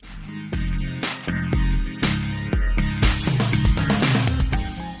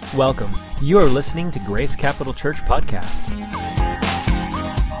Welcome. You are listening to Grace Capital Church Podcast.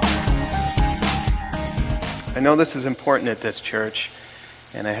 I know this is important at this church,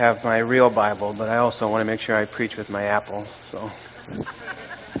 and I have my real Bible, but I also want to make sure I preach with my Apple, so.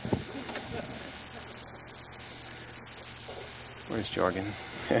 Where's Jorgen?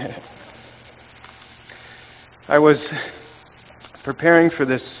 I was preparing for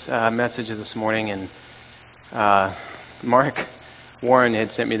this message this morning, and Mark Warren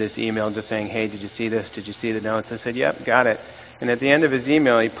had sent me this email just saying, hey, did you see this? Did you see the notes? I said, yep, got it. And at the end of his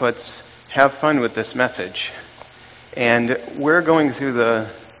email, he puts, have fun with this message. And we're going through the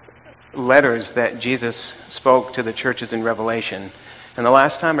letters that Jesus spoke to the churches in Revelation. And the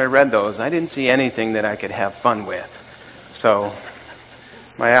last time I read those, I didn't see anything that I could have fun with. So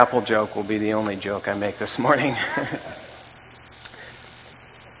my Apple joke will be the only joke I make this morning.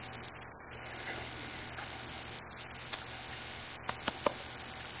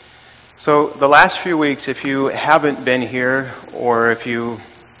 So the last few weeks, if you haven't been here, or if you,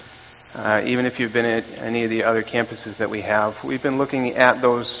 even if you've been at any of the other campuses that we have, we've been looking at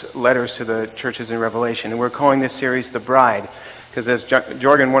those letters to the churches in Revelation. And we're calling this series The Bride, because as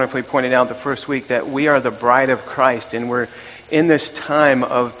Jorgen wonderfully pointed out the first week, that we are the bride of Christ, and we're in this time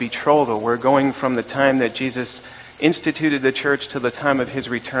of betrothal. We're going from the time that Jesus instituted the church to the time of his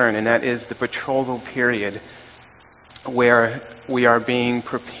return, and that is the betrothal period, where we are being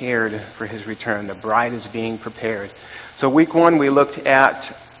prepared for his return. The bride is being prepared. So week one, we looked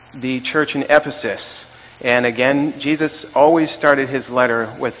at the church in Ephesus. And again, Jesus always started his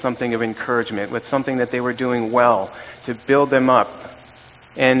letter with something of encouragement, with something that they were doing well, to build them up.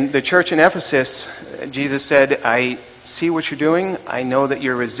 And the church in Ephesus, Jesus said, I see what you're doing. I know that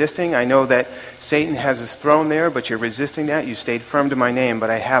you're resisting. I know that Satan has his throne there, but you're resisting that. You stayed firm to my name,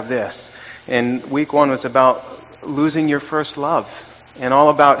 but I have this. And week one was about losing your first love, and all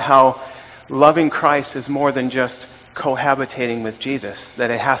about how loving Christ is more than just cohabitating with Jesus,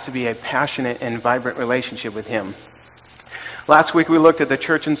 that it has to be a passionate and vibrant relationship with him. Last week we looked at the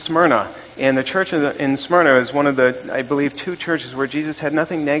church in Smyrna, and the church in Smyrna is one of the, I believe, two churches where Jesus had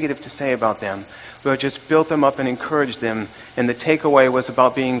nothing negative to say about them, but just built them up and encouraged them, and the takeaway was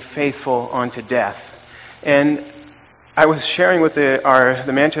about being faithful unto death. And I was sharing with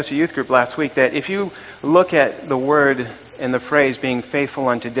the Manchester Youth Group last week that if you look at the word and the phrase being faithful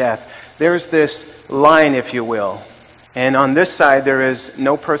unto death, there's this line, if you will. And on this side, there is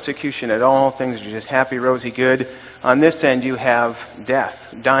no persecution at all. Things are just happy, rosy, good. On this end, you have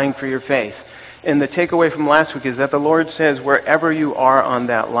death, dying for your faith. And the takeaway from last week is that the Lord says, wherever you are on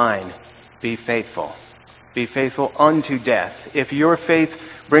that line, be faithful. Be faithful unto death. If your faith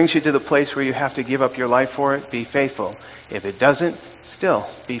brings you to the place where you have to give up your life for it, be faithful. If it doesn't, still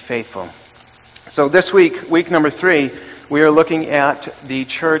be faithful. So this week, week number 3, we are looking at the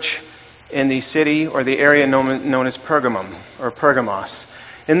church in the city or the area known as Pergamum or Pergamos.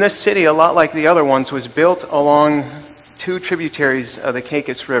 In this city, a lot like the other ones, was built along two tributaries of the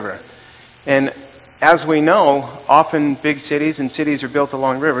Caicus River. And as we know, often big cities and cities are built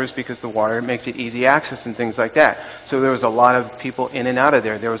along rivers because the water makes it easy access and things like that. So there was a lot of people in and out of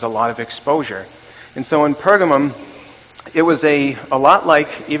there. There was a lot of exposure. And so in Pergamum, it was a lot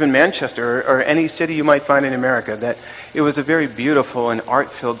like even Manchester or any city you might find in America, that it was a very beautiful and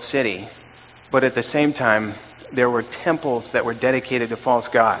art-filled city. But at the same time, there were temples that were dedicated to false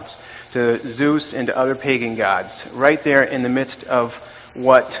gods, to Zeus and to other pagan gods, right there in the midst of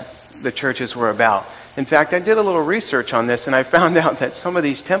what the churches were about. In fact, I did a little research on this, and I found out that some of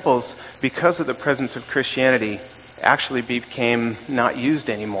these temples, because of the presence of Christianity, actually became not used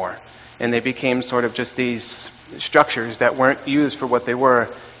anymore. And they became sort of just these structures that weren't used for what they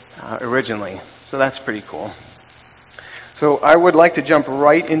were originally. So that's pretty cool. So I would like to jump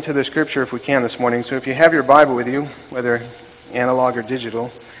right into the scripture if we can this morning. So if you have your Bible with you, whether analog or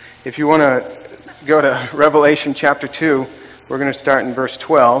digital, if you want to go to Revelation chapter 2, we're going to start in verse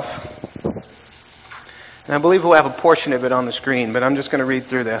 12. And I believe we'll have a portion of it on the screen, but I'm just going to read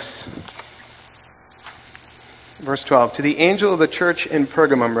through this. Verse 12, to the angel of the church in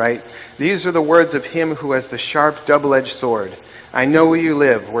Pergamum write, these are the words of him who has the sharp double-edged sword. I know where you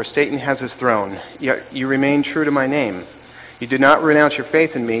live, where Satan has his throne, yet you remain true to my name. You did not renounce your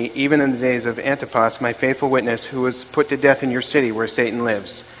faith in me, even in the days of Antipas, my faithful witness, who was put to death in your city where Satan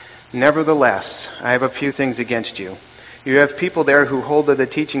lives. Nevertheless, I have a few things against you. You have people there who hold to the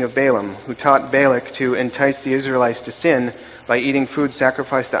teaching of Balaam, who taught Balak to entice the Israelites to sin by eating food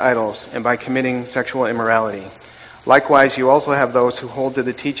sacrificed to idols and by committing sexual immorality. Likewise, you also have those who hold to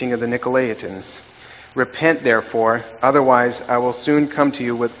the teaching of the Nicolaitans. Repent, therefore, otherwise I will soon come to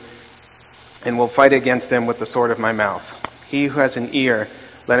you and will fight against them with the sword of my mouth. He who has an ear,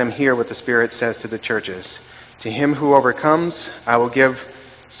 let him hear what the Spirit says to the churches. To him who overcomes, I will give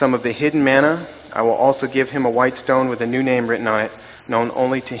some of the hidden manna. I will also give him a white stone with a new name written on it, known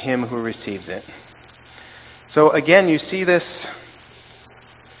only to him who receives it." So again, you see this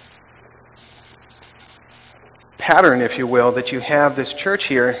pattern, if you will, that you have this church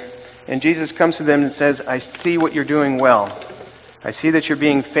here, and Jesus comes to them and says, "I see what you're doing well. I see that you're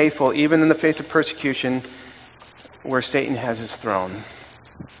being faithful even in the face of persecution where Satan has his throne."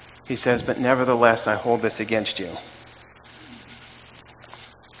 He says, "But nevertheless, I hold this against you."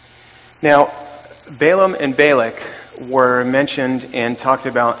 Now, Balaam and Balak were mentioned and talked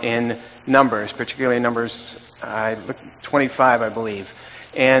about in Numbers, particularly in Numbers 25, I believe.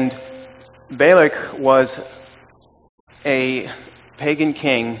 And Balak was a pagan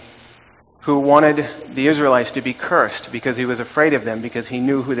king who wanted the Israelites to be cursed because he was afraid of them, because he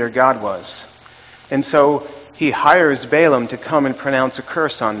knew who their God was. And so he hires Balaam to come and pronounce a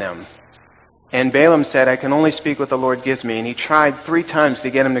curse on them. And Balaam said, "I can only speak what the Lord gives me." And he tried 3 times to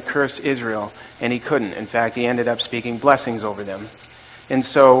get him to curse Israel, and he couldn't. In fact, he ended up speaking blessings over them. And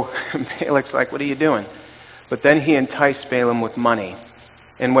so Balak's like, "What are you doing?" But then he enticed Balaam with money.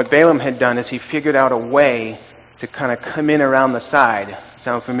 And what Balaam had done is he figured out a way to kind of come in around the side.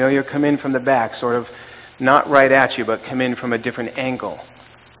 Sound familiar? Come in from the back, sort of not right at you, but come in from a different angle.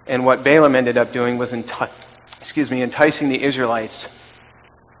 And what Balaam ended up doing was enticing the Israelites.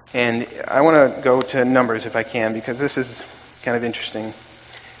 And I want to go to Numbers if I can, because this is kind of interesting.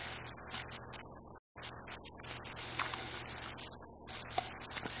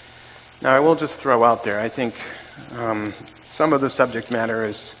 Now, I will just throw out there, I think some of the subject matter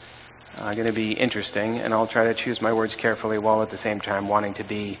is going to be interesting, and I'll try to choose my words carefully while at the same time wanting to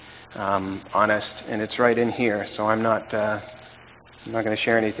be honest. And it's right in here, so I'm not going to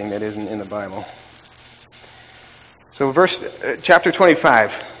share anything that isn't in the Bible. So chapter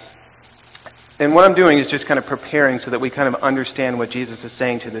 25. And what I'm doing is just kind of preparing so that we kind of understand what Jesus is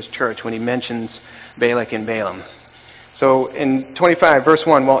saying to this church when he mentions Balak and Balaam. So in 25, verse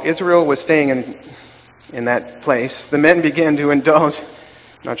 1, while Israel was staying in that place, the men began to indulge,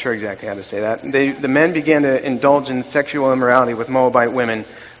 not sure exactly how to say that, the men began to indulge in sexual immorality with Moabite women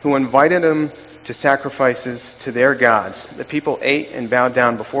who invited them to sacrifices to their gods. The people ate and bowed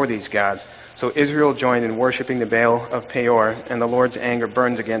down before these gods. So Israel joined in worshiping the Baal of Peor, and the Lord's anger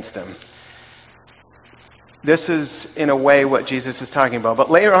burns against them. This is, in a way, what Jesus is talking about. But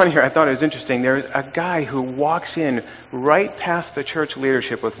later on here, I thought it was interesting. There's a guy who walks in right past the church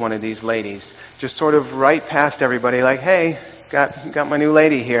leadership with one of these ladies, just sort of right past everybody, like, "Hey, got my new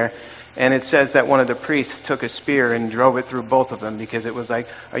lady here." And it says that one of the priests took a spear and drove it through both of them because it was like,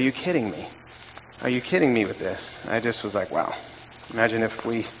 "Are you kidding me? Are you kidding me with this?" I just was like, wow. Imagine if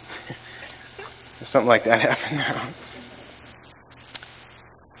something like that happened now.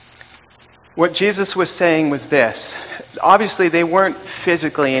 What Jesus was saying was this. Obviously, they weren't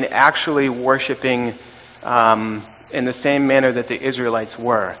physically and actually worshiping in the same manner that the Israelites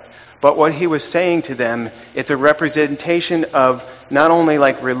were. But what he was saying to them, it's a representation of not only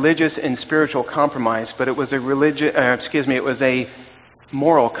like religious and spiritual compromise, but it was a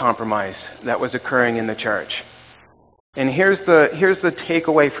moral compromise that was occurring in the church. And here's the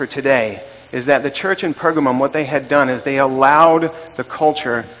takeaway for today, is that the church in Pergamum, what they had done is they allowed the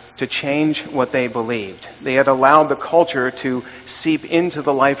culture to change what they believed. They had allowed the culture to seep into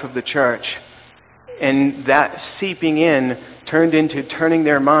the life of the church. And that seeping in turned into turning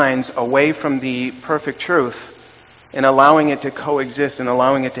their minds away from the perfect truth and allowing it to coexist and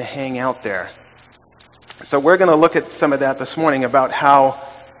allowing it to hang out there. So we're going to look at some of that this morning about how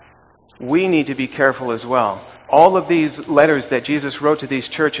we need to be careful as well. All of these letters that Jesus wrote to these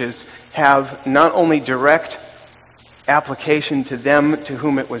churches have not only direct application to them to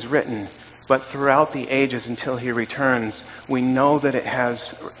whom it was written, but throughout the ages until he returns, we know that it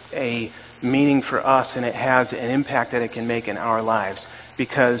has a meaning for us and it has an impact that it can make in our lives.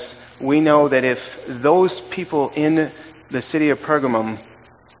 Because we know that if those people in the city of Pergamum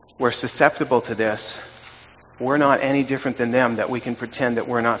were susceptible to this, we're not any different than them, that we can pretend that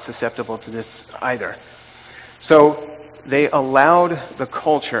we're not susceptible to this either. So they allowed the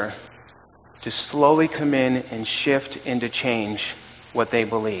culture to slowly come in and shift and to change what they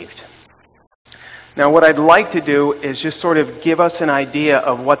believed. Now, what I'd like to do is just sort of give us an idea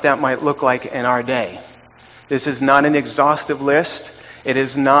of what that might look like in our day. This is not an exhaustive list. It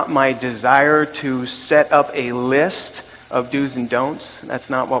is not my desire to set up a list of do's and don'ts. That's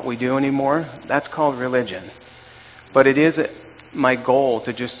not what we do anymore. That's called religion. But it is my goal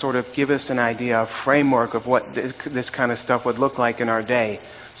to just sort of give us an idea, a framework of what this kind of stuff would look like in our day,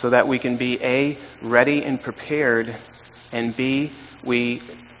 so that we can be A, ready and prepared, and B, we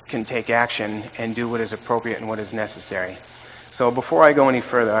can take action and do what is appropriate and what is necessary. So before I go any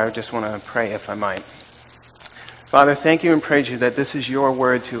further, I just want to pray, if I might. Father, thank you and praise you that this is your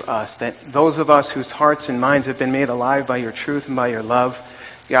word to us, that those of us whose hearts and minds have been made alive by your truth and by your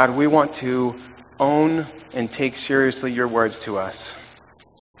love, God, we want to own and take seriously your words to us.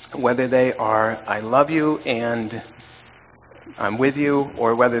 Whether they are, I love you and I'm with you,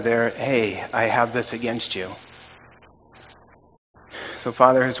 or whether they're, hey, I have this against you. So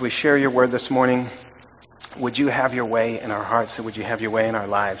Father, as we share your word this morning, would you have your way in our hearts, and would you have your way in our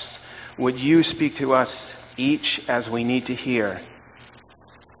lives? Would you speak to us each as we need to hear?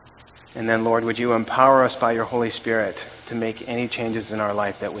 And then, Lord, would you empower us by your Holy Spirit to make any changes in our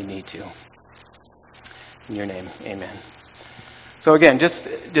life that we need to? In your name, amen. So again, just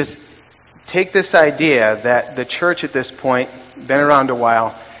take this idea that the church at this point, been around a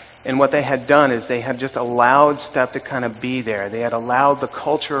while, and what they had done is they had just allowed stuff to kind of be there. They had allowed the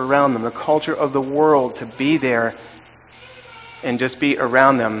culture around them, the culture of the world, to be there and just be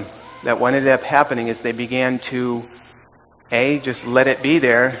around them. That what ended up happening is they began to, A, just let it be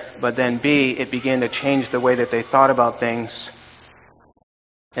there, but then B, it began to change the way that they thought about things,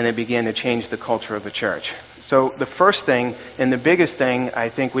 and they began to change the culture of the church. So the first thing, and the biggest thing I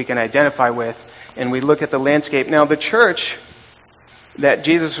think we can identify with, and we look at the landscape. Now the church that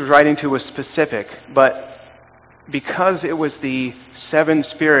Jesus was writing to was specific, but because it was the 7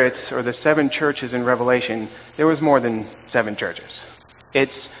 spirits or the 7 churches in Revelation, there was more than 7 churches.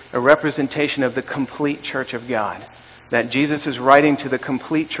 It's a representation of the complete church of God, that Jesus is writing to the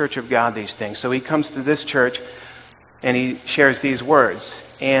complete church of God these things. So he comes to this church and he shares these words.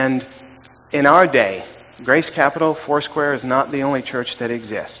 And in our day, Grace Capital, Foursquare is not the only church that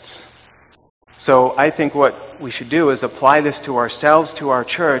exists. So I think what we should do is apply this to ourselves, to our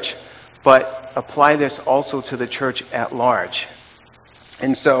church, but apply this also to the church at large.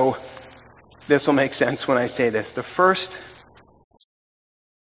 And so this will make sense when I say this. The first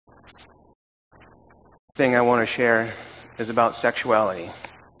thing I want to share is about sexuality.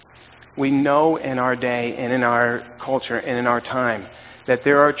 We know in our day and in our culture and in our time that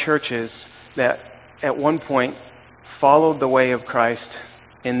there are churches that at one point followed the way of Christ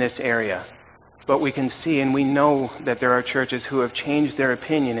in this area. But we can see and we know that there are churches who have changed their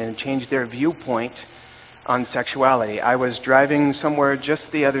opinion and changed their viewpoint on sexuality. I was driving somewhere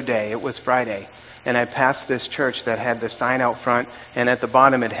just the other day, it was Friday, and I passed this church that had the sign out front, and at the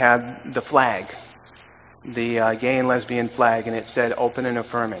bottom it had the flag, the gay and lesbian flag, and it said open and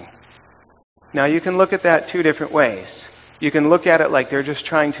affirming. Now you can look at that 2 different ways. You can look at it like they're just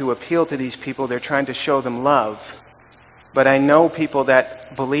trying to appeal to these people, they're trying to show them love. But I know people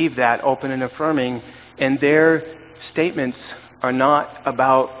that believe that, open and affirming, and their statements are not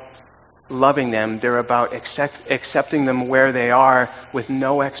about loving them, they're about accepting them where they are with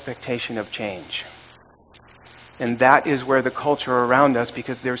no expectation of change. And that is where the culture around us,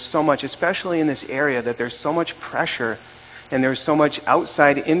 because there's so much, especially in this area, that there's so much pressure and there's so much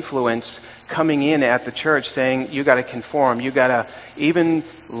outside influence coming in at the church saying, you got to conform, you got to, even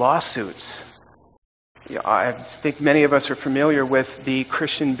lawsuits. I think many of us are familiar with the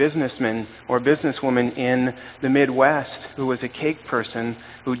Christian businessman or businesswoman in the Midwest who was a cake person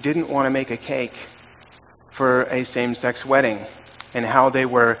who didn't want to make a cake for a same-sex wedding, and how they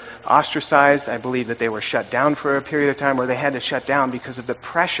were ostracized. I believe that they were shut down for a period of time, or they had to shut down because of the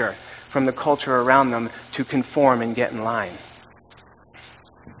pressure from the culture around them to conform and get in line.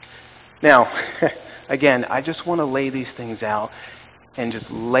 Now, again, I just want to lay these things out and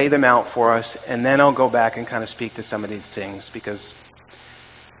just lay them out for us, and then I'll go back and kind of speak to some of these things, because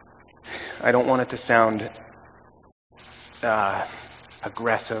I don't want it to sound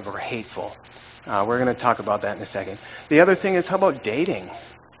aggressive or hateful. We're going to talk about that in a second. The other thing is, how about dating?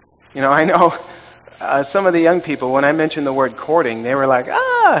 You know, I know some of the young people, when I mentioned the word courting, they were like,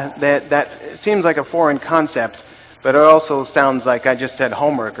 that seems like a foreign concept, but it also sounds like I just said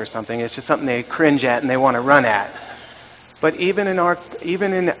homework or something. It's just something they cringe at and they want to run at. But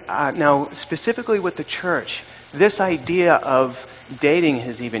now specifically with the church, this idea of dating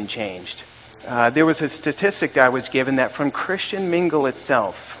has even changed. There was a statistic I was given that from Christian Mingle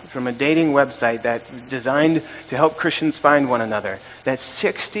itself, from a dating website that designed to help Christians find one another, that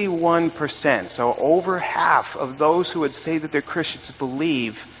 61%, so over half of those who would say that they're Christians,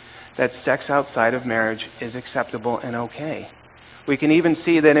 believe that sex outside of marriage is acceptable and okay. We can even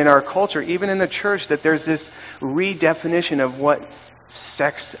see that in our culture, even in the church, that there's this redefinition of what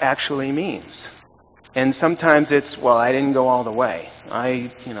sex actually means. And sometimes it's, well, I didn't go all the way.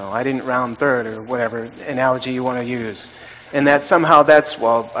 I didn't round third, or whatever analogy you want to use. And that somehow that's,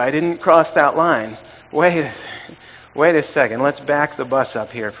 well, I didn't cross that line. Wait Wait a second. Let's back the bus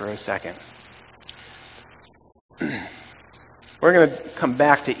up here for a second. We're going to come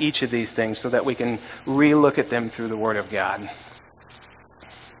back to each of these things so that we can re-look at them through the Word of God.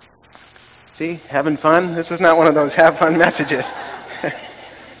 See, having fun? This is not one of those have fun messages.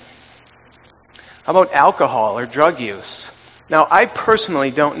 How about alcohol or drug use? Now, I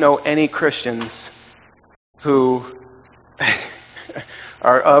personally don't know any Christians who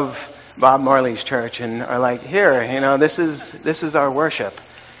are of Bob Marley's church and are like, here, this is our worship.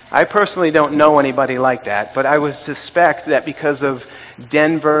 I personally don't know anybody like that, but I would suspect that because of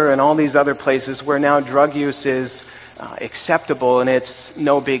Denver and all these other places where now drug use is acceptable and it's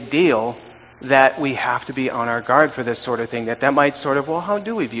no big deal, that we have to be on our guard for this sort of thing, that might sort of, well, how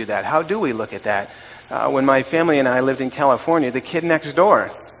do we view that? How do we look at that? When my family and I lived in California, the kid next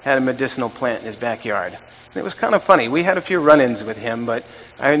door had a medicinal plant in his backyard. It was kind of funny. We had a few run-ins with him, but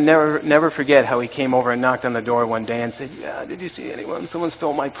I never forget how he came over and knocked on the door one day and said, yeah, did you see anyone? Someone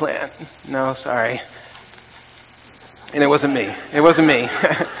stole my plant. No, sorry. And it wasn't me. It wasn't me.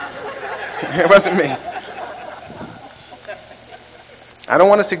 It wasn't me. I don't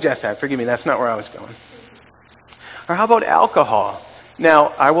want to suggest that. Forgive me, that's not where I was going. Or how about alcohol? Now,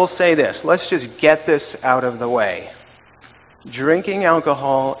 I will say this. Let's just get this out of the way. Drinking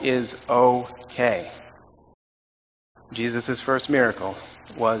alcohol is okay. Jesus' first miracle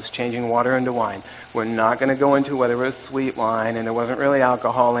was changing water into wine. We're not going to go into whether it was sweet wine and there wasn't really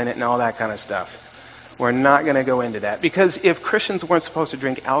alcohol in it and all that kind of stuff. We're not going to go into that. Because if Christians weren't supposed to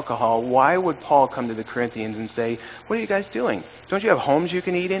drink alcohol, why would Paul come to the Corinthians and say, what are you guys doing? Don't you have homes you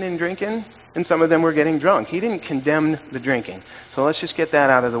can eat in and drink in? And some of them were getting drunk. He didn't condemn the drinking. So let's just get that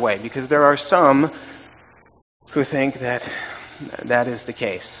out of the way. Because there are some who think that that is the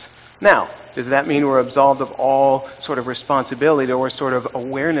case. Now, does that mean we're absolved of all sort of responsibility or sort of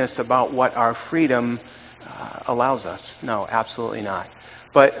awareness about what our freedom allows us? No, absolutely not.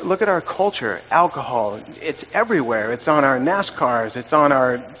 But look at our culture. Alcohol, it's everywhere. It's on our NASCARs. It's on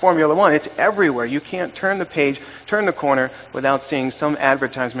our Formula One. It's everywhere. You can't turn the page, turn the corner without seeing some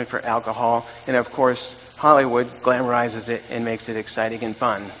advertisement for alcohol. And of course, Hollywood glamorizes it and makes it exciting and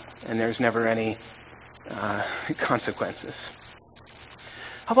fun. And there's never any consequences.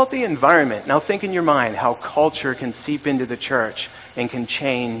 How about the environment? Now think in your mind how culture can seep into the church and can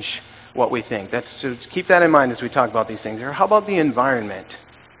change what we think. So keep that in mind as we talk about these things. Or how about the environment?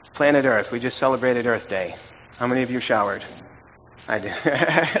 Planet Earth. We just celebrated Earth Day. How many of you showered? I did.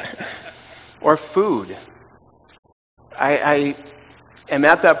 Or food. I am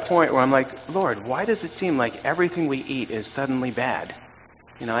at that point where I'm like, Lord, why does it seem like everything we eat is suddenly bad?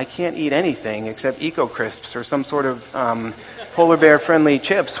 I can't eat anything except Eco Crisps or some sort of polar bear friendly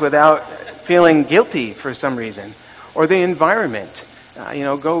chips without feeling guilty for some reason. Or the environment.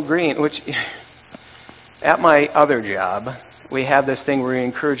 Go green, which at my other job, we have this thing where we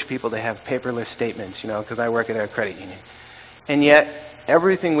encourage people to have paperless statements, because I work at a credit union. And yet,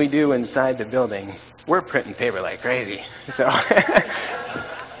 everything we do inside the building, we're printing paper like crazy. So,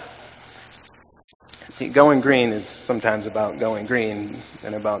 see, going green is sometimes about going green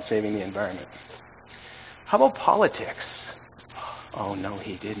and about saving the environment. How about politics? Oh, no,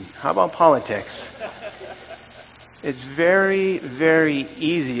 he didn't. How about politics? It's very, very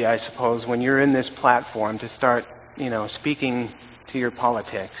easy, I suppose, when you're in this platform to start, speaking to your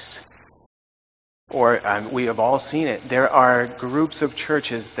politics. Or we have all seen it. There are groups of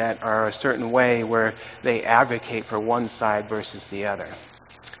churches that are a certain way where they advocate for one side versus the other.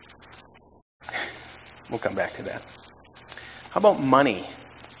 We'll come back to that. How about money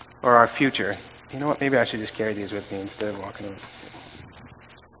or our future? You know what? Maybe I should just carry these with me instead of walking over.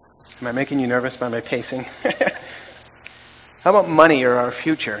 Am I making you nervous by my pacing? How about money or our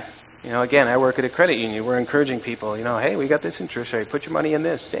future? Again, I work at a credit union. We're encouraging people, hey, we got this interest rate. Put your money in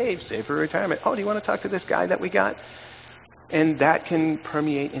this. Save for retirement. Oh, do you want to talk to this guy that we got? And that can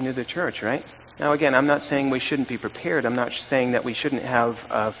permeate into the church, right? Now, again, I'm not saying we shouldn't be prepared. I'm not saying that we shouldn't have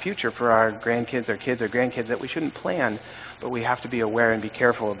a future for our grandkids, our kids, or grandkids, that we shouldn't plan. But we have to be aware and be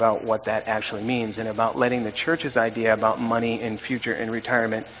careful about what that actually means and about letting the church's idea about money and future and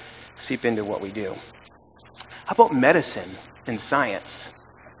retirement seep into what we do. How about medicine and science?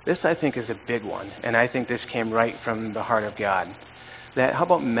 This, I think, is a big one, and I think this came right from the heart of God. How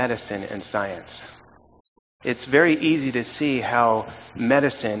about medicine and science? It's very easy to see how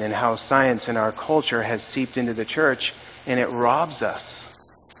medicine and how science in our culture has seeped into the church, and it robs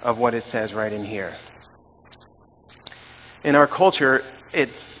us of what it says right in here. In our culture,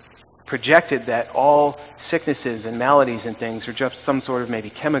 it's projected that all sicknesses and maladies and things are just some sort of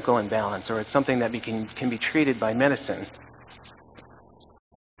maybe chemical imbalance, or it's something that can be treated by medicine.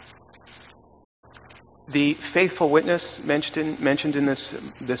 The faithful witness mentioned in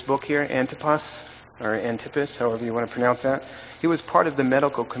this book here, Antipas, or Antipas, however you want to pronounce that, he was part of the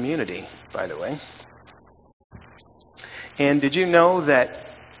medical community, by the way. And did you know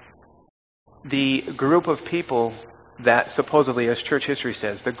that the group of people that supposedly, as church history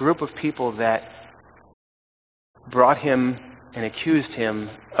says, the group of people that brought him and accused him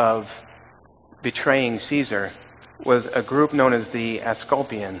of betraying Caesar was a group known as the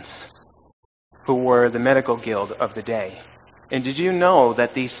Asclepians, who were the medical guild of the day. And did you know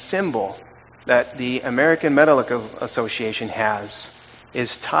that the symbol that the American Medical Association has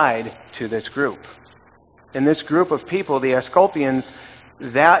is tied to this group? In this group of people, the Asclepians,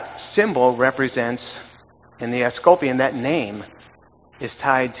 that symbol represents, in the Asclepian, that name is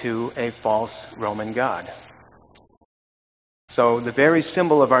tied to a false Roman god. So the very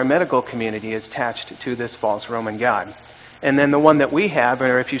symbol of our medical community is attached to this false Roman god. And then the one that we have,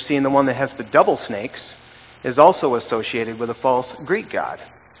 or if you've seen the one that has the double snakes, is also associated with a false Greek god.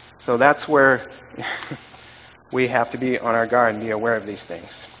 So that's where we have to be on our guard and be aware of these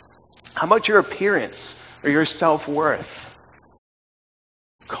things. How about your appearance or your self-worth?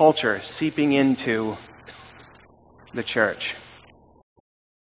 Culture seeping into the church.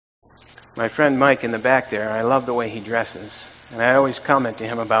 My friend Mike in the back there, I love the way he dresses. And I always comment to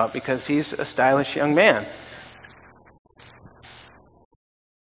him about, because he's a stylish young man.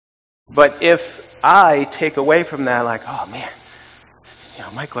 But if I take away from that, like, oh man,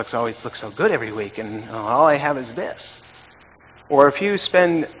 Mike always looks so good every week, and all I have is this. Or if you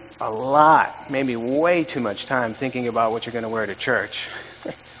spend a lot, maybe way too much time thinking about what you're going to wear to church.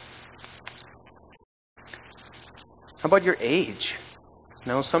 How about your age?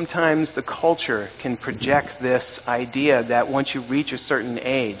 Sometimes the culture can project this idea that once you reach a certain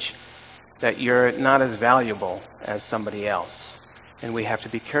age, that you're not as valuable as somebody else. And we have to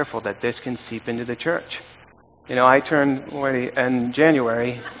be careful that this can seep into the church. I turned 40 in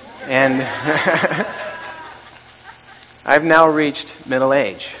January, and I've now reached middle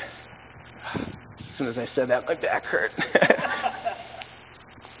age. As soon as I said that, my back hurt.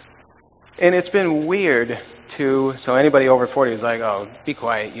 And it's been weird so anybody over 40 is like, oh, be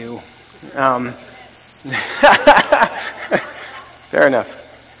quiet, you. Fair enough.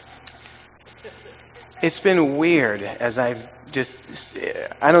 It's been weird as I've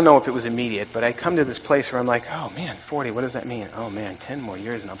I don't know if it was immediate, but I come to this place where I'm like, oh man, 40, what does that mean? Oh man, 10 more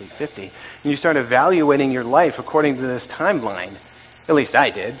years and I'll be 50. And you start evaluating your life according to this timeline. At least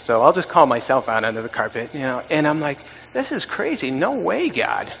I did, so I'll just call myself out under the carpet, and I'm like, this is crazy, no way,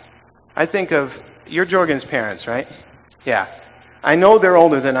 God. I think of, you're Jorgen's parents, right? Yeah. I know they're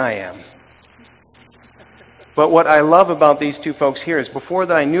older than I am. But what I love about these two folks here is before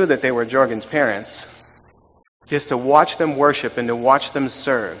I knew that they were Jorgen's parents, just to watch them worship and to watch them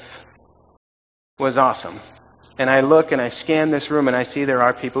serve was awesome. And I look and I scan this room and I see there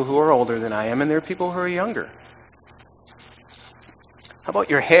are people who are older than I am and there are people who are younger. How about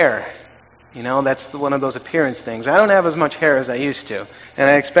your hair? That's one of those appearance things. I don't have as much hair as I used to, and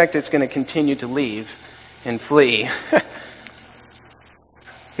I expect it's going to continue to leave and flee.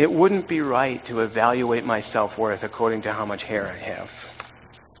 It wouldn't be right to evaluate my self-worth according to how much hair I have.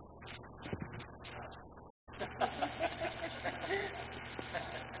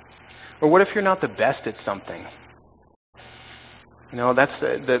 Or what if you're not the best at something? That's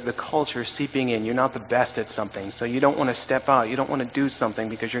the culture seeping in. You're not the best at something, so you don't want to step out. You don't want to do something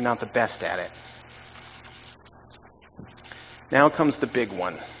because you're not the best at it. Now comes the big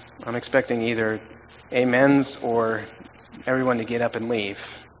one. I'm expecting either amens or everyone to get up and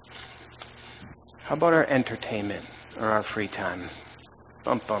leave. How about our entertainment or our free time?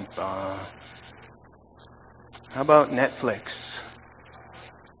 Bum, bum, bum. How about Netflix?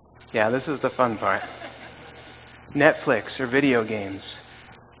 Yeah, this is the fun part. Netflix or video games.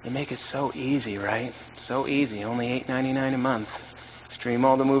 They make it so easy, right? So easy. Only $8.99 a month. Stream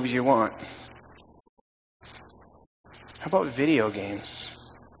all the movies you want. How about video games?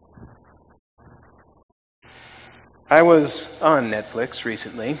 I was on Netflix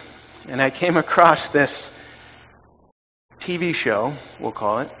recently, and I came across this TV show, we'll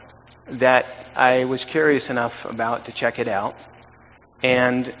call it, that I was curious enough about to check it out.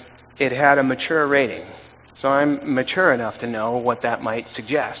 And it had a mature rating. So I'm mature enough to know what that might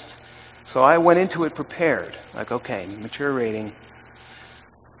suggest. So I went into it prepared. Like, okay, mature rating.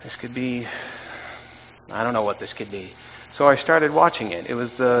 This could be, I don't know what this could be. So I started watching it. It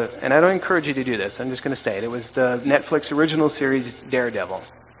was and I don't encourage you to do this, I'm just going to say it. It was the Netflix original series Daredevil.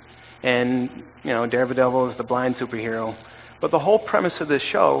 And, Daredevil is the blind superhero. But the whole premise of this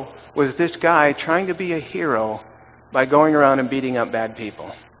show was this guy trying to be a hero by going around and beating up bad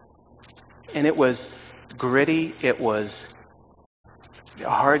people. And it was gritty. It was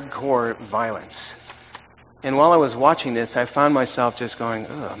hardcore violence. And while I was watching this, I found myself just going,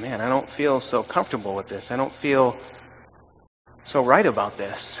 oh man, I don't feel so comfortable with this. I don't feel so right about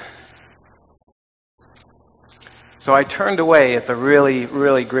this. So I turned away at the really,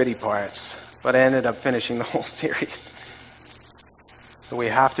 really gritty parts, but I ended up finishing the whole series. So we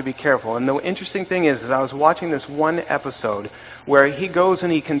have to be careful. And the interesting thing is I was watching this one episode where he goes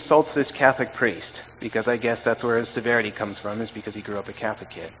and he consults this Catholic priest, because I guess that's where his severity comes from, is because he grew up a Catholic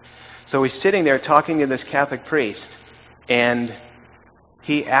kid. So he's sitting there talking to this Catholic priest, and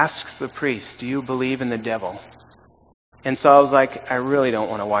he asks the priest, do you believe in the devil? And so I was like, I really don't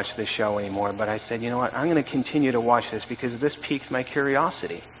want to watch this show anymore, but I said, you know what, I'm going to continue to watch this because this piqued my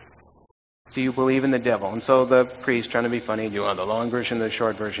curiosity. Do you believe in the devil? And so the priest, trying to be funny, do you want the long version or the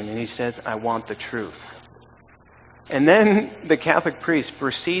short version? And he says, I want the truth. And then the Catholic priest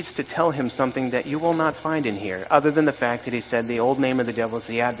proceeds to tell him something that you will not find in here, other than the fact that he said the old name of the devil is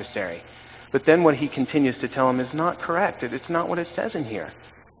the adversary. But then what he continues to tell him is not correct. It's not what it says in here.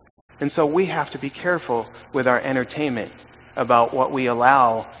 And so we have to be careful with our entertainment about what we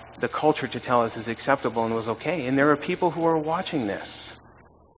allow the culture to tell us is acceptable and was okay. And there are people who are watching this.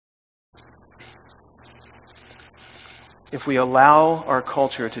 If we allow our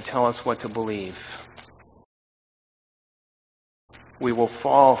culture to tell us what to believe, we will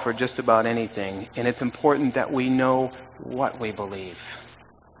fall for just about anything. And it's important that we know what we believe.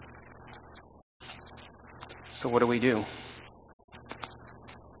 So what do?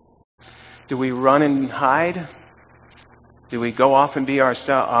 Do we run and hide? Do we go off and be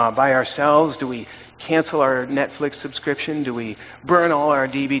by ourselves? Do we cancel our Netflix subscription? Do we burn all our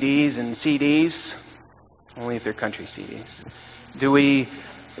DVDs and CDs? Only if they're country CDs. Do we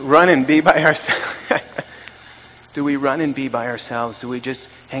run and be by ourselves? Do we run and be by ourselves? Do we just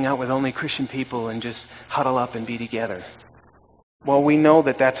hang out with only Christian people and just huddle up and be together? Well, we know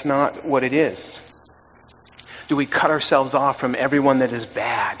that that's not what it is. Do we cut ourselves off from everyone that is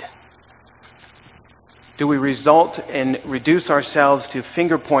bad? Do we result and reduce ourselves to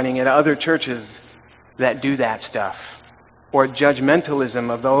finger pointing at other churches that do that stuff? Or judgmentalism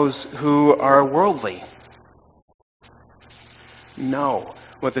of those who are worldly? No.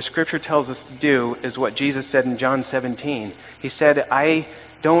 What the scripture tells us to do is what Jesus said in John 17. He said, I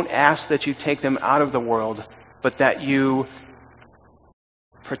don't ask that you take them out of the world, but that you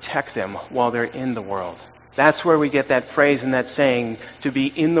protect them while they're in the world. That's where we get that phrase and that saying, to be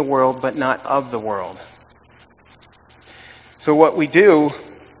in the world but not of the world. So what we do,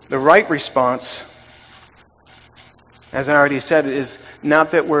 the right response, as I already said, is not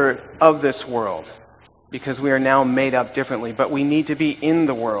that we're of this world, because we are now made up differently, but we need to be in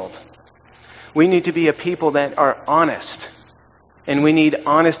the world. We need to be a people that are honest, and we need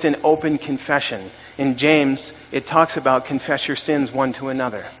honest and open confession. In James, it talks about confess your sins one to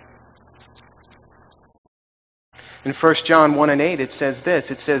another. In 1 John 1:8, it says this.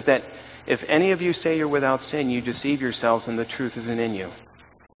 It says that if any of you say you're without sin, you deceive yourselves and the truth isn't in you.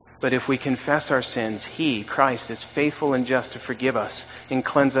 But if we confess our sins, He, Christ, is faithful and just to forgive us and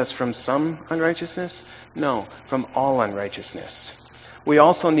cleanse us from some unrighteousness? No, from all unrighteousness. We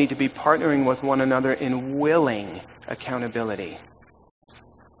also need to be partnering with one another in willing accountability.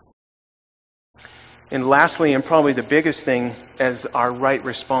 And lastly, and probably the biggest thing as our right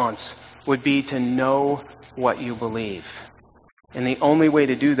response, would be to know what you believe. And the only way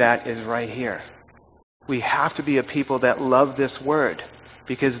to do that is right here. We have to be a people that love this word,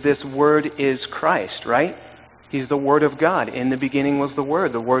 because this word is Christ, right? He's the Word of God. In the beginning was the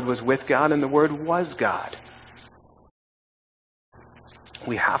Word. The Word was with God, and the Word was God.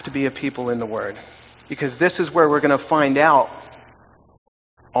 We have to be a people in the Word, because this is where we're going to find out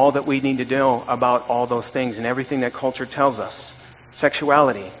all that we need to know about all those things and everything that culture tells us.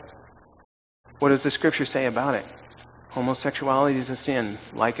 Sexuality. What does the Scripture say about it? Homosexuality is a sin,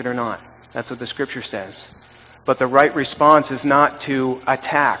 like it or not. That's what the Scripture says. But the right response is not to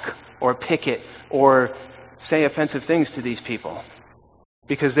attack or picket or say offensive things to these people.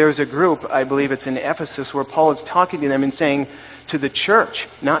 Because there's a group, I believe it's in Ephesus, where Paul is talking to them and saying to the church,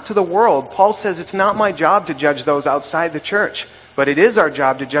 not to the world. Paul says it's not my job to judge those outside the church, but it is our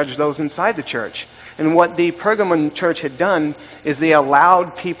job to judge those inside the church. And what the Pergamon church had done is they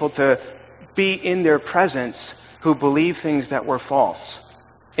allowed people to be in their presence who believe things that were false.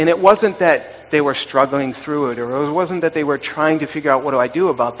 And it wasn't that they were struggling through it, or it wasn't that they were trying to figure out what do I do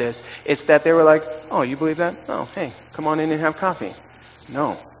about this. It's that they were like, oh, you believe that? Oh, hey, come on in and have coffee.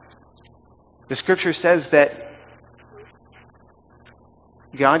 No. The Scripture says that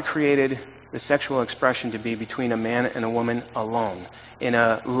God created the sexual expression to be between a man and a woman alone in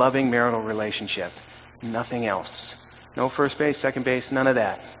a loving marital relationship. Nothing else. No first base, second base, none of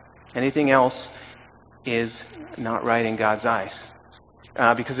that. Anything else is not right in God's eyes.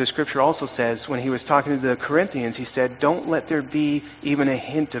 Because the scripture also says, when he was talking to the Corinthians, he said, don't let there be even a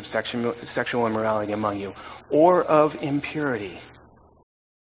hint of sexual immorality among you, or of impurity.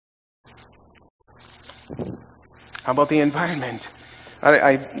 How about the environment?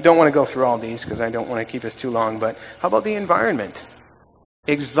 I don't want to go through all these because I don't want to keep us too long, but how about the environment?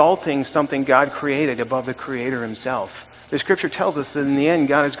 Exalting something God created above the Creator himself. The scripture tells us that in the end,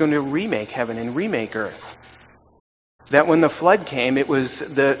 God is going to remake heaven and remake earth. That when the flood came, it was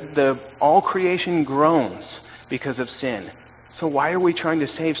the all creation groans because of sin. So why are we trying to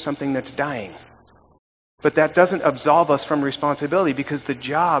save something that's dying? But that doesn't absolve us from responsibility, because the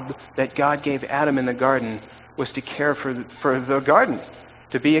job that God gave Adam in the garden was to care for the garden,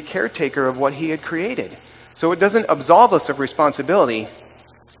 to be a caretaker of what he had created. So it doesn't absolve us of responsibility,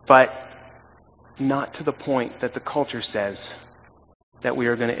 but not to the point that the culture says that we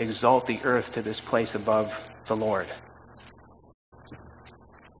are going to exalt the earth to this place above the Lord.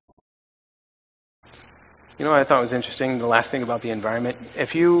 You know what I thought was interesting? The last thing about the environment.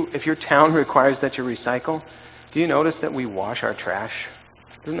 If your town requires that you recycle, do you notice that we wash our trash?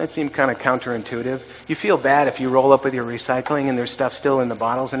 Doesn't that seem kind of counterintuitive? You feel bad if you roll up with your recycling and there's stuff still in the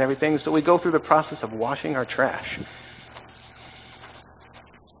bottles and everything, so we go through the process of washing our trash.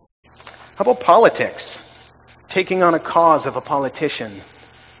 How about politics? Taking on a cause of a politician.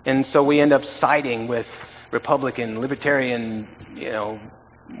 And so we end up siding with Republican, Libertarian,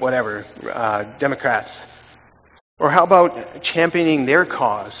 whatever, Democrats. Or how about championing their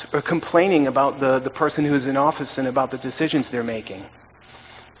cause, or complaining about the person who's in office and about the decisions they're making?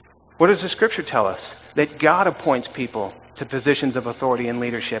 What does the scripture tell us? That God appoints people to positions of authority and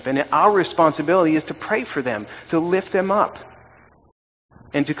leadership, and our responsibility is to pray for them, to lift them up,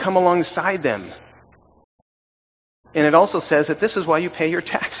 and to come alongside them. And it also says that this is why you pay your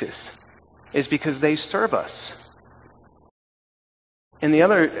taxes, is because they serve us. And the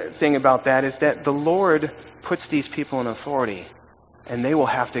other thing about that is that the Lord puts these people in authority, and they will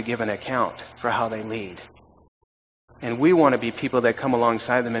have to give an account for how they lead. And we want to be people that come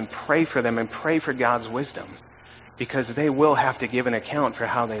alongside them and pray for them and pray for God's wisdom, because they will have to give an account for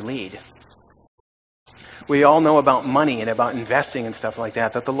how they lead. We all know about money and about investing and stuff like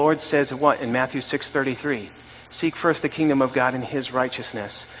that, that the Lord says what in Matthew 6:33? Seek first the kingdom of God and his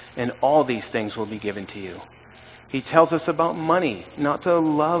righteousness, and all these things will be given to you. He tells us about money, not to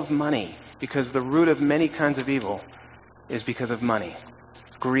love money, because the root of many kinds of evil is because of money.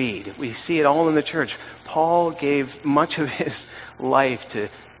 Greed. We see it all in the church. Paul gave much of his life to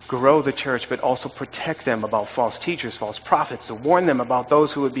grow the church, but also protect them about false teachers, false prophets, to warn them about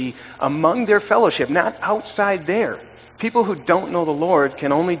those who would be among their fellowship, not outside there. People who don't know the Lord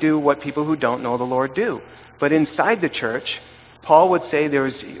can only do what people who don't know the Lord do. But inside the church, Paul would say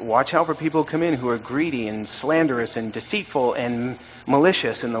watch out for people who come in who are greedy and slanderous and deceitful and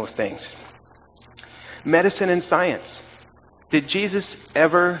malicious in those things. Medicine and science. Did Jesus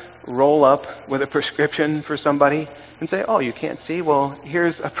ever roll up with a prescription for somebody and say, oh, you can't see? Well,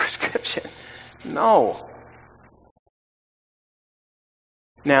 here's a prescription. No.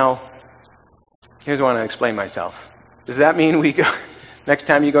 Now, here's what I want to explain myself. Does that mean we go, next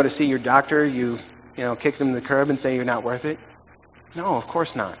time you go to see your doctor, you kick them to the curb and say you're not worth it? No, of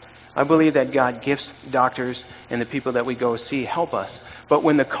course not. I believe that God gifts doctors and the people that we go see help us. But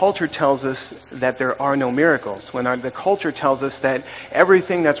when the culture tells us that there are no miracles, when the culture tells us that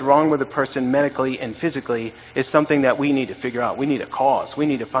everything that's wrong with a person medically and physically is something that we need to figure out, we need a cause, we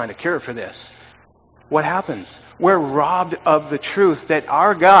need to find a cure for this, what happens? We're robbed of the truth that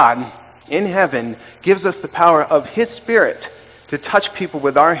our God in heaven gives us the power of his Spirit to touch people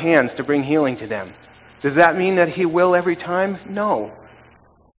with our hands to bring healing to them. Does that mean that he will every time? No.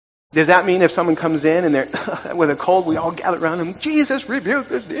 Does that mean if someone comes in and they're with a cold, we all gather around them, Jesus, rebuke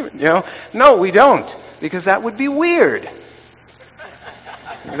this demon? No, we don't, because that would be weird.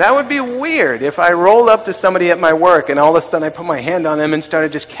 That would be weird if I rolled up to somebody at my work and all of a sudden I put my hand on them and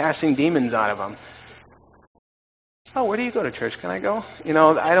started just casting demons out of them. Oh, where do you go to church? Can I go?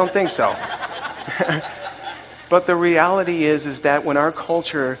 I don't think so. But the reality is that when our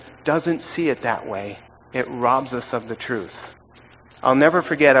culture doesn't see it that way, it robs us of the truth. I'll never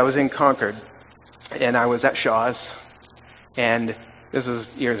forget, I was in Concord, and I was at Shaw's, and this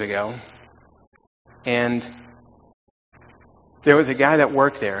was years ago, and there was a guy that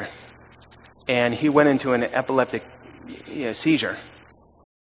worked there, and he went into an epileptic seizure.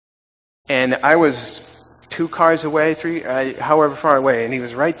 And I was 2 cars away, 3, however far away, and he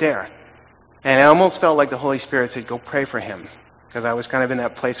was right there. And I almost felt like the Holy Spirit said, go pray for him, because I was kind of in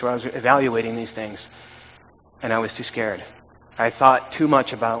that place where I was evaluating these things. and I was too scared. I thought too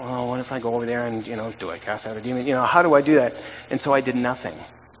much about, oh, what if I go over there and, do I cast out a demon? How do I do that? And so I did nothing.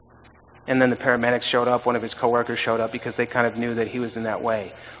 And then the paramedics showed up, one of his coworkers showed up because they kind of knew that he was in that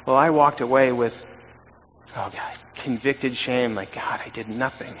way. Well, I walked away with, convicted shame, like, God, I did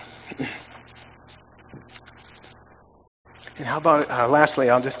nothing. And how about, lastly,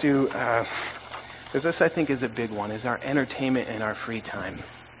 I'll just do, because this I think is a big one, is our entertainment and our free time.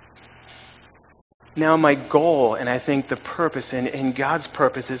 Now, my goal, and I think the purpose, and God's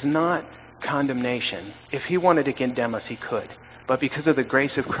purpose, is not condemnation. If he wanted to condemn us, he could. But because of the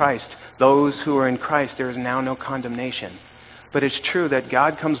grace of Christ, those who are in Christ, there is now no condemnation. But it's true that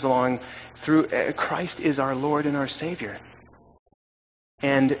God comes along through, Christ is our Lord and our Savior.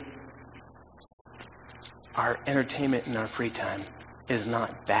 And our entertainment and our free time is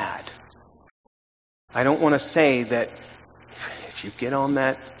not bad. I don't want to say that if you get on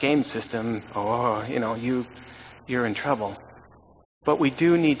that game system, you're in trouble. But we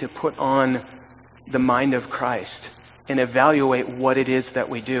do need to put on the mind of Christ and evaluate what it is that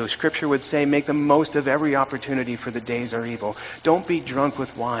we do. Scripture would say, make the most of every opportunity, for the days are evil. Don't be drunk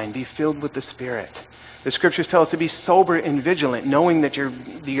with wine. Be filled with the Spirit. The Scriptures tell us to be sober and vigilant, knowing that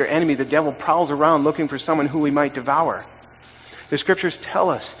your enemy, the devil, prowls around looking for someone who we might devour. The Scriptures tell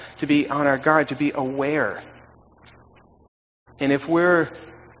us to be on our guard, to be aware. And if we're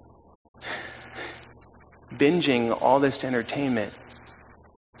binging all this entertainment,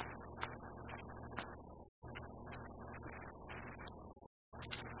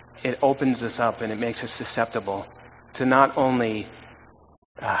 it opens us up and it makes us susceptible to not only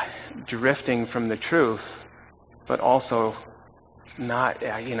drifting from the truth, but also not,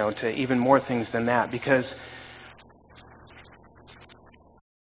 to even more things than that. Because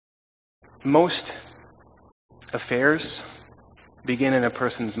most affairs begin in a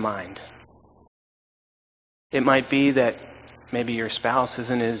person's mind. It might be that maybe your spouse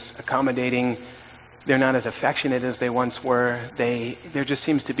isn't as accommodating, they're not as affectionate as they once were. There just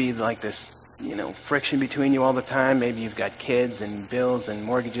seems to be like this, friction between you all the time. Maybe you've got kids and bills and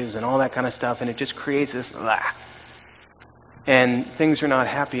mortgages and all that kind of stuff, and it just creates this and things are not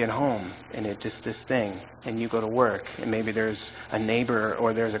happy at home, and it just this thing. And you go to work, and maybe there's a neighbor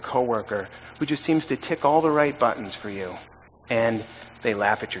or there's a coworker who just seems to tick all the right buttons for you. And they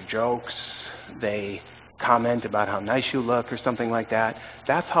laugh at your jokes, they comment about how nice you look or something like that.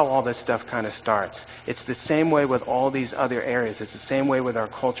 That's how all this stuff kind of starts. It's the same way with all these other areas. It's the same way with our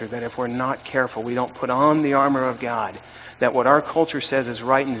culture, that if we're not careful, we don't put on the armor of God, that what our culture says is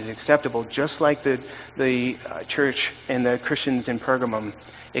right and is acceptable, just like the church and the Christians in Pergamum,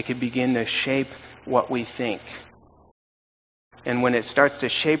 it could begin to shape what we think. And when it starts to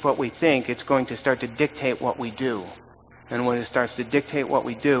shape what we think, it's going to start to dictate what we do. And when it starts to dictate what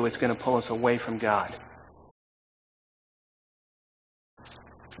we do, it's going to pull us away from God.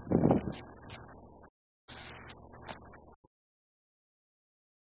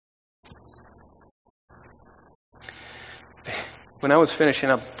 When I was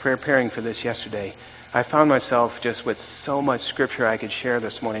finishing up preparing for this yesterday, I found myself just with so much scripture I could share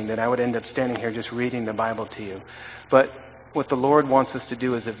this morning that I would end up standing here just reading the Bible to you. But what the Lord wants us to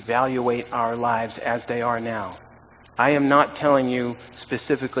do is evaluate our lives as they are now. I am not telling you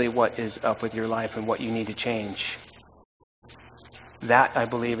specifically what is up with your life and what you need to change. That, I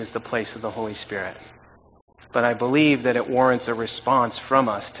believe, is the place of the Holy Spirit. But I believe that it warrants a response from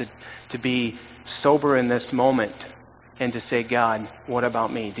us to be sober in this moment and to say, God, what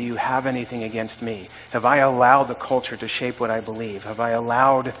about me? Do you have anything against me? Have I allowed the culture to shape what I believe? Have I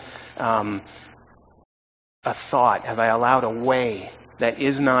allowed a thought? Have I allowed a way that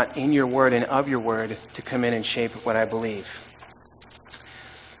is not in your word and of your word to come in and shape what I believe?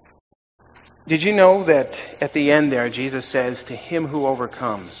 Did you know that at the end there, Jesus says, to him who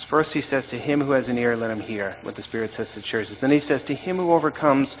overcomes. First he says, to him who has an ear, let him hear what the Spirit says to churches. Then he says, to him who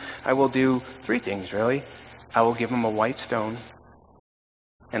overcomes, I will do three things, really. I will give him a white stone,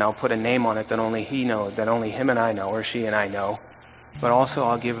 and I'll put a name on it that only he knows, that only him and I know, or she and I know. But also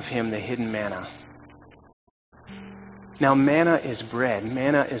I'll give him the hidden manna. Now manna is bread.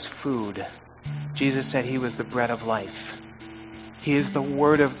 Manna is food. Jesus said he was the bread of life. He is the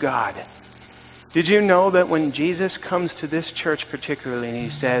Word of God. Did you know that when Jesus comes to this church particularly and he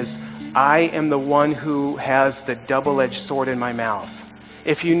says, I am the one who has the double-edged sword in my mouth.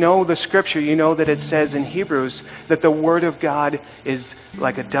 If you know the scripture, you know that it says in Hebrews that the Word of God is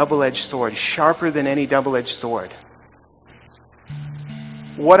like a double-edged sword, sharper than any double-edged sword.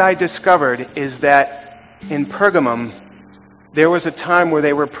 What I discovered is that in Pergamum, there was a time where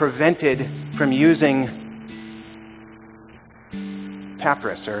they were prevented from using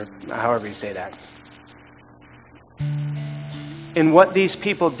papyrus, or however you say that. And what these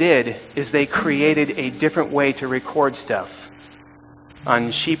people did is they created a different way to record stuff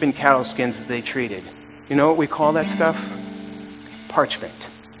on sheep and cattle skins that they treated. You know what we call that stuff? Parchment.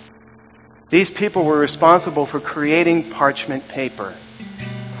 These people were responsible for creating parchment paper.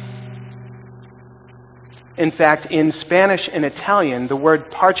 In fact, in Spanish and Italian, the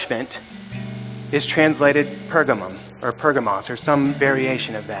word parchment is translated pergamum or pergamos or some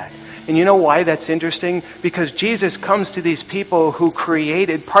variation of that. And you know why that's interesting? Because Jesus comes to these people who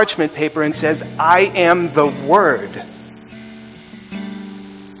created parchment paper and says, I am the Word.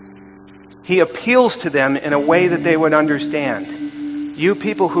 He appeals to them in a way that they would understand. You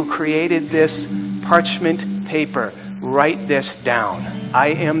people who created this parchment paper, write this down. I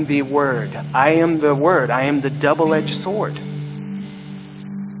am the Word. I am the Word. I am the double-edged sword.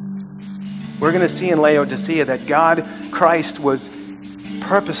 We're going to see in Laodicea that God, Christ, was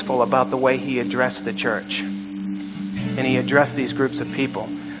purposeful about the way he addressed the church. And he addressed these groups of people.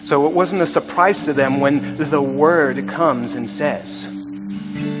 So it wasn't a surprise to them when the Word comes and says.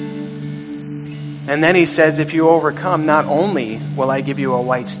 And then he says, if you overcome, not only will I give you a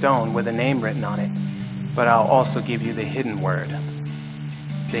white stone with a name written on it, but I'll also give you the hidden word,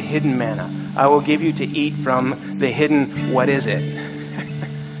 the hidden manna. I will give you to eat from the hidden, what is it?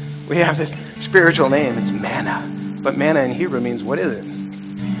 We have this spiritual name, it's manna. But manna in Hebrew means, what is it?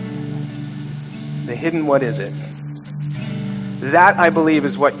 The hidden, what is it? That, I believe,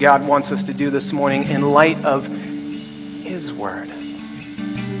 is what God wants us to do this morning in light of his word.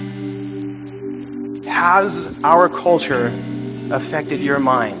 Has our culture affected your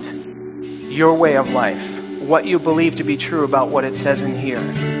mind, your way of life, what you believe to be true about what it says in here?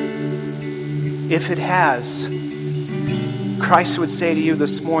 If it has, Christ would say to you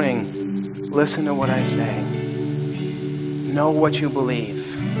this morning, listen to what I say. Know what you believe.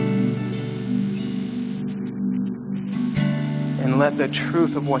 And let the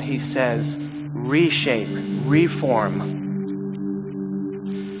truth of what he says reshape, reform.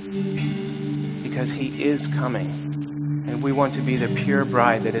 Because he is coming. And we want to be the pure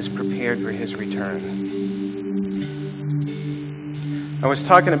bride that is prepared for his return. I was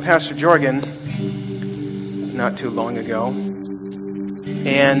talking to Pastor Jorgen not too long ago.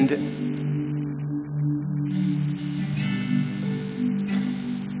 And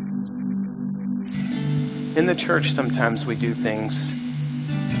in the church, sometimes we do things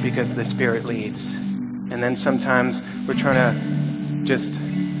because the Spirit leads. And then sometimes we're trying to just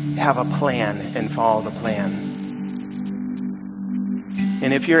have a plan and follow the plan.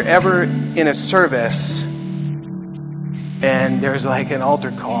 And if you're ever in a service and there's like an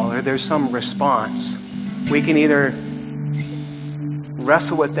altar call or there's some response, we can either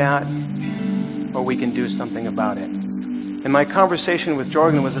wrestle with that or we can do something about it. And my conversation with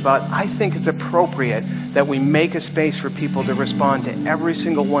Jorgen was about, I think it's appropriate that we make a space for people to respond to every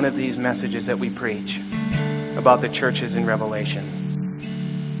single one of these messages that we preach about the churches in Revelation.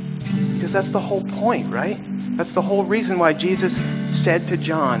 Because that's the whole point, right? That's the whole reason why Jesus said to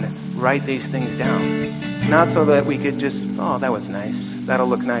John, write these things down. Not so that we could just, oh, that was nice. That'll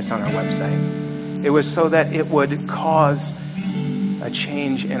look nice on our website. It was so that it would cause a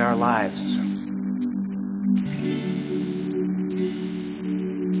change in our lives.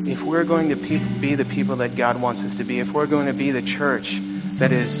 If we're going to be the people that God wants us to be, if we're going to be the church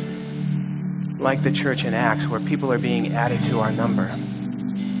that is like the church in Acts, where people are being added to our number,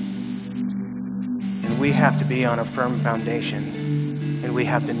 and we have to be on a firm foundation, and we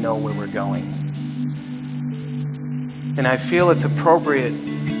have to know where we're going. And I feel it's appropriate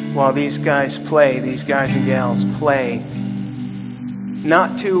while these guys and gals play,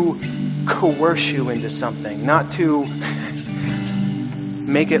 not to coerce you into something, not to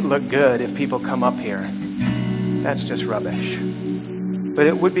make it look good if people come up here. That's just rubbish. But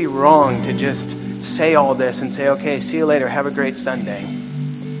it would be wrong to just say all this and say, okay, see you later, have a great Sunday.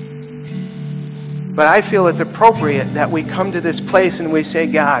 But I feel it's appropriate that we come to this place and we say,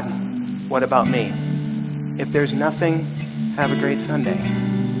 God, what about me? If there's nothing, have a great Sunday.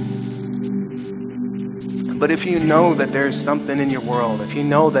 But if you know that there's something in your world, if you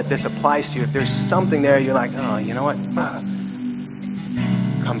know that this applies to you, if there's something there, you're like, oh, you know what?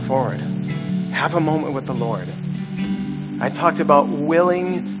 Come forward. Have a moment with the Lord. I talked about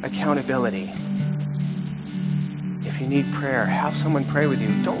willing accountability. If you need prayer, have someone pray with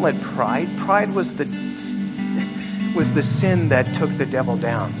you. Don't let pride. Pride was the sin that took the devil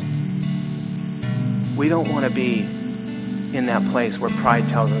down. We don't want to be in that place where pride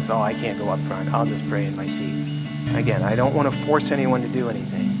tells us, oh, I can't go up front. I'll just pray in my seat. Again, I don't want to force anyone to do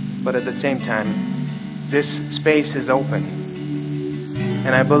anything. But at the same time, this space is open.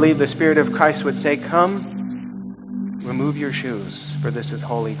 And I believe the Spirit of Christ would say, come remove your shoes, for this is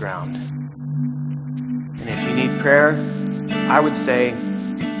holy ground. And if you need prayer, I would say,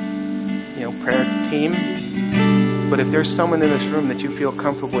 prayer team. But if there's someone in this room that you feel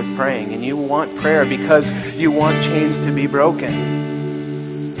comfortable with praying, and you want prayer because you want chains to be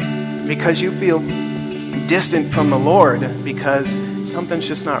broken, because you feel distant from the Lord, because something's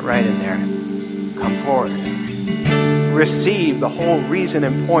just not right in there, come forward. Receive the whole reason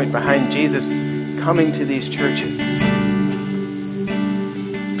and point behind Jesus coming to these churches.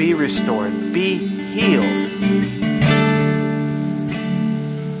 Be restored. Be healed.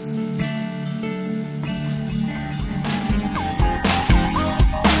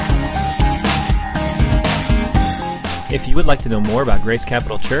 If you would like to know more about Grace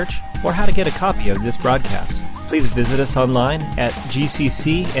Capital Church or how to get a copy of this broadcast, please visit us online at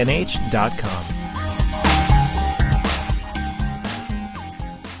gccnh.com.